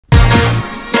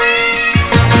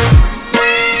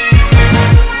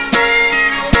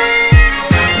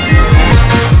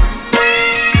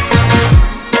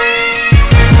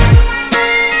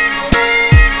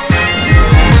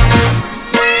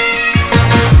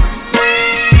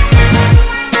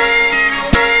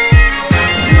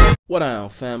What on,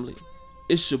 family?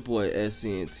 It's your boy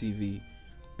SNTV,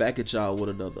 back at y'all with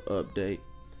another update.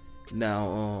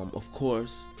 Now, of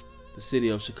course, the city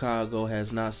of Chicago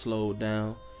has not slowed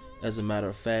down. As a matter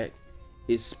of fact,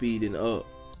 it's speeding up.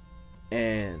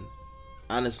 And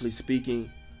honestly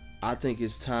speaking, I think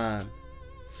it's time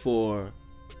for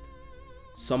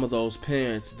some of those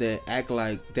parents that act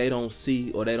like they don't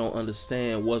see or they don't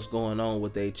understand what's going on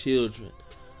with their children.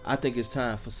 I think it's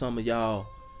time for some of y'all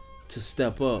to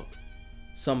step up.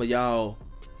 Some of y'all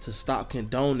to stop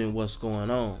condoning what's going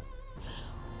on.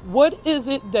 What is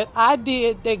it that I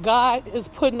did that God is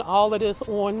putting all of this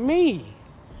on me?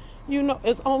 You know,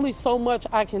 it's only so much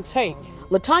I can take.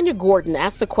 LaTanya Gordon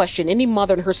asked the question any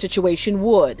mother in her situation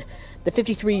would. The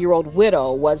 53-year-old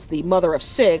widow was the mother of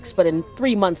 6, but in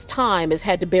 3 months' time has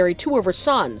had to bury 2 of her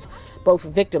sons, both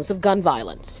victims of gun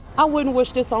violence. I wouldn't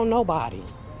wish this on nobody.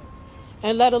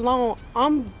 And let alone,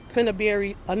 I'm finna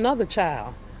bury another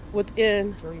child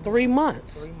within 3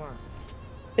 months.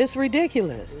 It's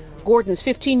ridiculous. Gordon's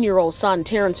 15-year-old son,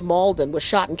 Terrence Malden, was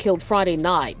shot and killed Friday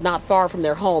night, not far from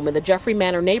their home in the Jeffrey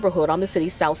Manor neighborhood on the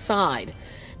city's south side.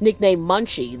 Nicknamed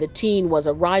Munchie, the teen was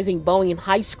a rising Boeing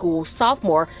High School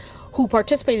sophomore who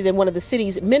participated in one of the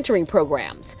city's mentoring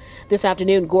programs. This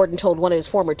afternoon, Gordon told one of his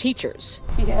former teachers.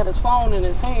 He had his phone in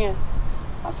his hand.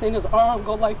 I seen his arm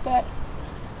go like that.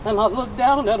 And I looked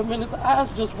down at him and his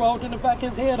eyes just rolled in the back of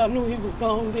his head. I knew he was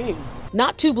gone then.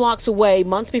 Not 2 blocks away,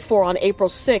 months before on April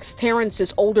 6th,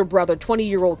 Terrence's older brother,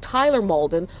 20-year-old Tyler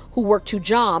Malden, who worked 2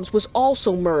 jobs, was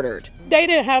also murdered. They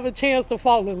didn't have a chance to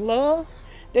fall in love.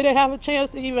 They didn't have a chance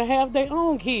to even have their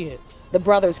own kids. The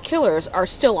brothers' killers are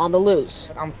still on the loose.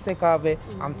 I'm sick of it.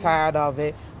 I'm tired of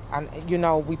it. You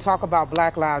know, we talk about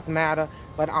Black Lives Matter,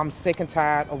 but I'm sick and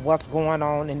tired of what's going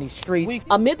on in these streets.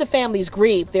 Amid the family's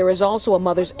grief, there is also a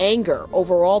mother's anger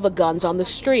over all the guns on the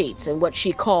streets and what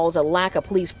she calls a lack of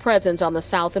police presence on the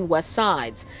south and west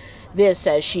sides. This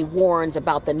as she warns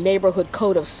about the neighborhood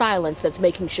code of silence that's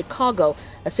making Chicago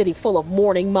a city full of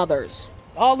mourning mothers.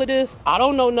 All of this, I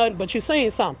don't know nothing, but you're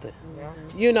saying something. Yeah.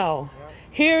 You know,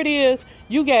 here it is,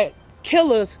 you got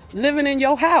killers living in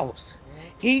your house,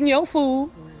 eating your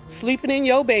food, sleeping in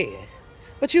your bed.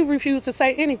 But you refuse to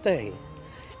say anything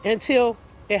until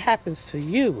it happens to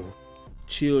you.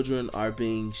 Children are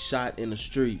being shot in the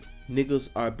street. Niggas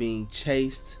are being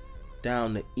chased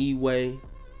down the E-way.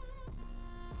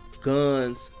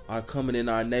 Guns are coming in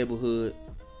our neighborhood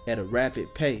at a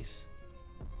rapid pace.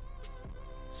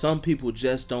 Some people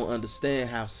just don't understand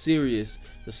how serious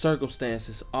the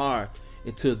circumstances are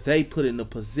until they put in a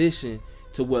position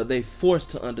to where they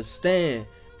forced to understand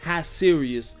how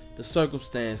serious the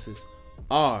circumstances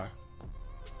are.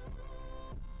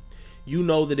 You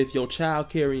know that if your child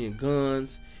carrying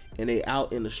guns and they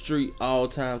out in the street all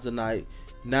times of night,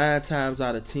 9 times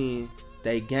out of 10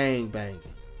 they gang banging.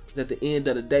 At the end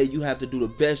of the day, you have to do the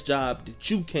best job that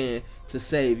you can to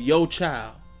save your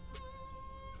child,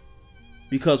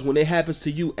 because when it happens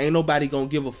to you, ain't nobody gonna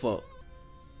give a fuck.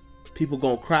 People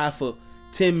gonna cry for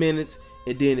 10 minutes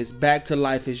and then it's back to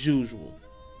life as usual.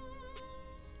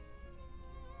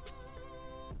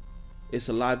 It's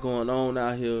a lot going on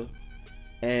out here,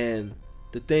 and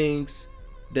the things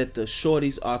that the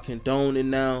shorties are condoning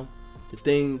now, the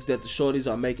things that the shorties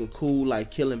are making cool,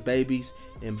 like killing babies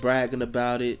and bragging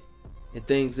about it and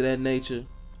things of that nature,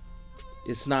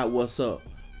 it's not what's up.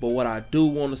 But what I do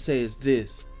want to say is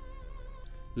this: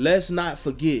 let's not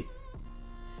forget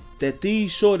that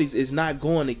these shorties is not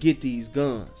going to get these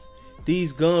guns.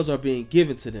 These guns are being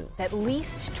given to them. At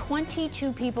least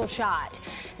 22 people shot.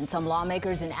 And some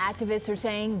lawmakers and activists are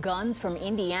saying guns from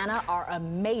Indiana are a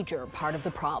major part of the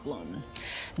problem.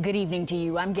 Good evening to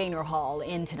you. I'm Gaynor Hall,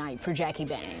 in tonight for Jackie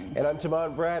Bang. And I'm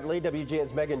Tamon Bradley.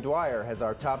 WGN's Megan Dwyer has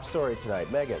our top story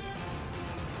tonight. Megan.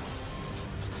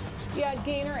 Yeah,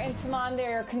 Gaynor and Tamon, they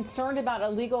are concerned about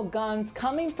illegal guns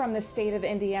coming from the state of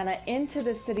Indiana into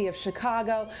the city of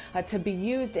Chicago to be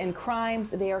used in crimes.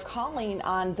 They are calling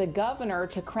on the governor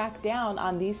to crack down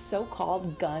on these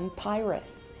so-called gun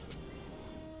pirates.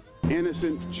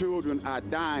 Innocent children are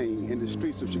dying in the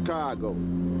streets of Chicago.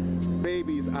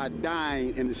 Babies are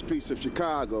dying in the streets of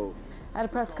Chicago. At a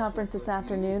press conference this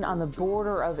afternoon on the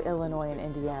border of Illinois and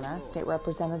Indiana, State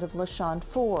Representative LaShawn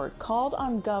Ford called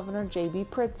on Governor J.B.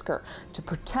 Pritzker to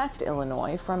protect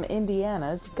Illinois from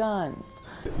Indiana's guns.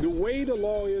 The way the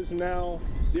law is now,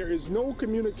 there is no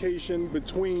communication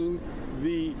between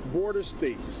the border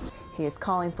states. He is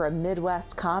calling for a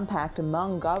Midwest compact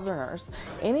among governors.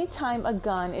 Anytime a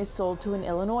gun is sold to an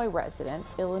Illinois resident,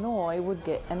 Illinois would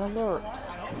get an alert.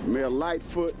 Mayor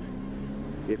Lightfoot,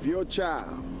 if your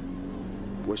child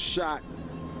was shot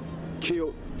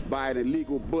killed by an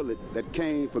illegal bullet that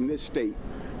came from this state,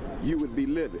 you would be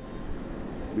livid.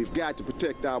 We've got to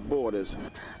protect our borders.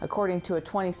 According to a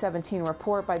 2017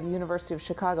 report by the University of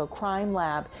Chicago Crime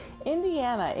Lab,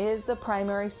 Indiana is the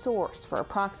primary source for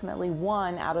approximately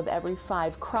 1 out of every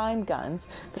 5 crime guns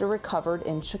that are recovered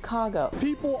in Chicago.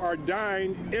 People are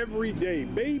dying every day.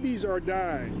 Babies are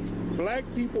dying. Black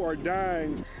people are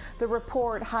dying. The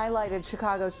report highlighted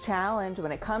Chicago's challenge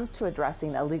when it comes to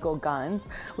addressing illegal guns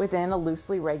within a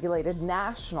loosely regulated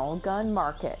national gun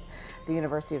market. The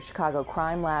University of Chicago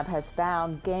Crime Lab has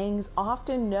found gangs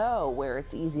often know where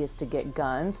it's easiest to get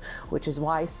guns, which is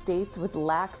why states with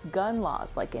lax gun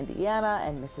laws like Indiana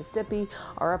and Mississippi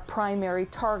are a primary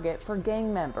target for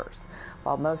gang members.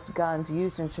 While most guns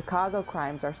used in Chicago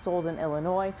crimes are sold in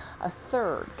Illinois, a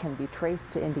third can be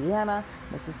traced to Indiana,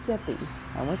 Mississippi,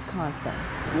 and Wisconsin.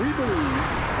 We believe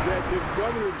that if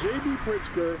Governor J.B.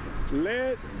 Pritzker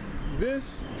led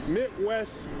this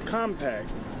Midwest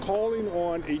compact calling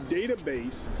on a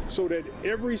database so that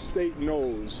every state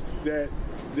knows that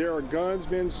there are guns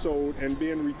being sold and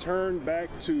being returned back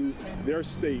to their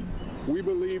state, we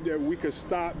believe that we could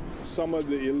stop some of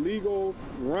the illegal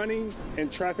running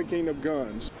and trafficking of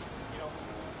guns.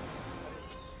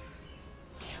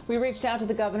 We reached out to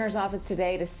the governor's office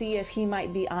today to see if he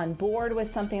might be on board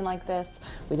with something like this.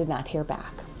 We did not hear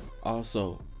back.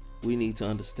 Also, we need to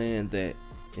understand that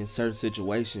in certain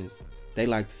situations, they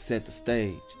like to set the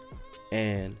stage.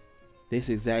 And this is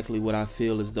exactly what I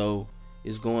feel as though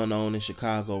is going on in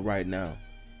Chicago right now.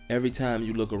 Every time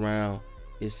you look around,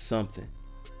 it's something.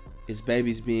 It's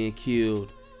babies being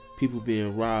killed, people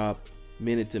being robbed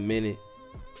minute to minute,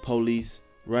 police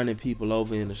running people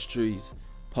over in the streets,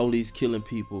 police killing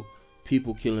people,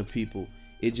 people killing people.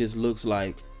 It just looks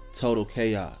like total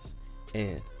chaos.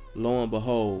 And lo and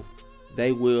behold,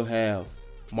 they will have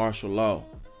martial law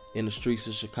in the streets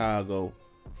of Chicago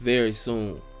very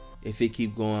soon if it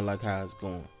keep going like how it's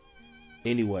going.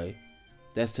 Anyway,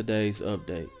 that's today's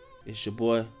update. It's your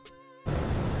boy.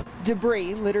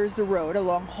 Debris litters the road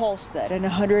along Halsted and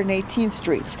 118th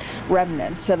Streets,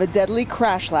 remnants of a deadly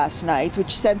crash last night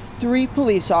which sent 3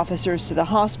 police officers to the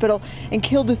hospital and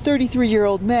killed a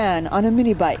 33-year-old man on a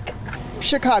mini bike.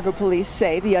 Chicago police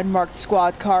say the unmarked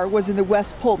squad car was in the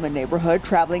West Pullman neighborhood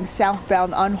traveling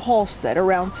southbound on Halsted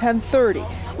around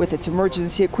 10:30 with its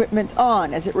emergency equipment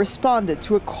on as it responded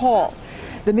to a call.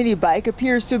 The mini bike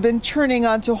appears to have been turning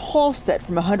onto Halsted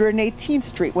from 118th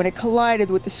Street when it collided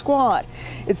with the squad.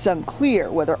 It's unclear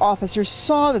whether officers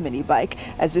saw the mini bike,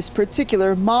 as this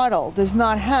particular model does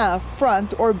not have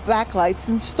front or back lights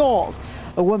installed.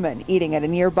 A woman eating at a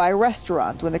nearby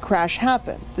restaurant when the crash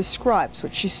happened describes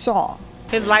what she saw.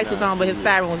 His lights was on, but his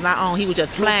siren was not on. He was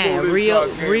just flying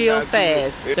real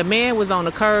fast. The man was on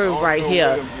the curb right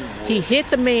here. He hit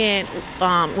the man.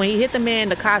 When he hit the man,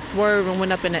 the car swerved and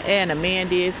went up in the air, and the man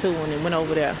did too when it went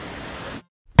over there.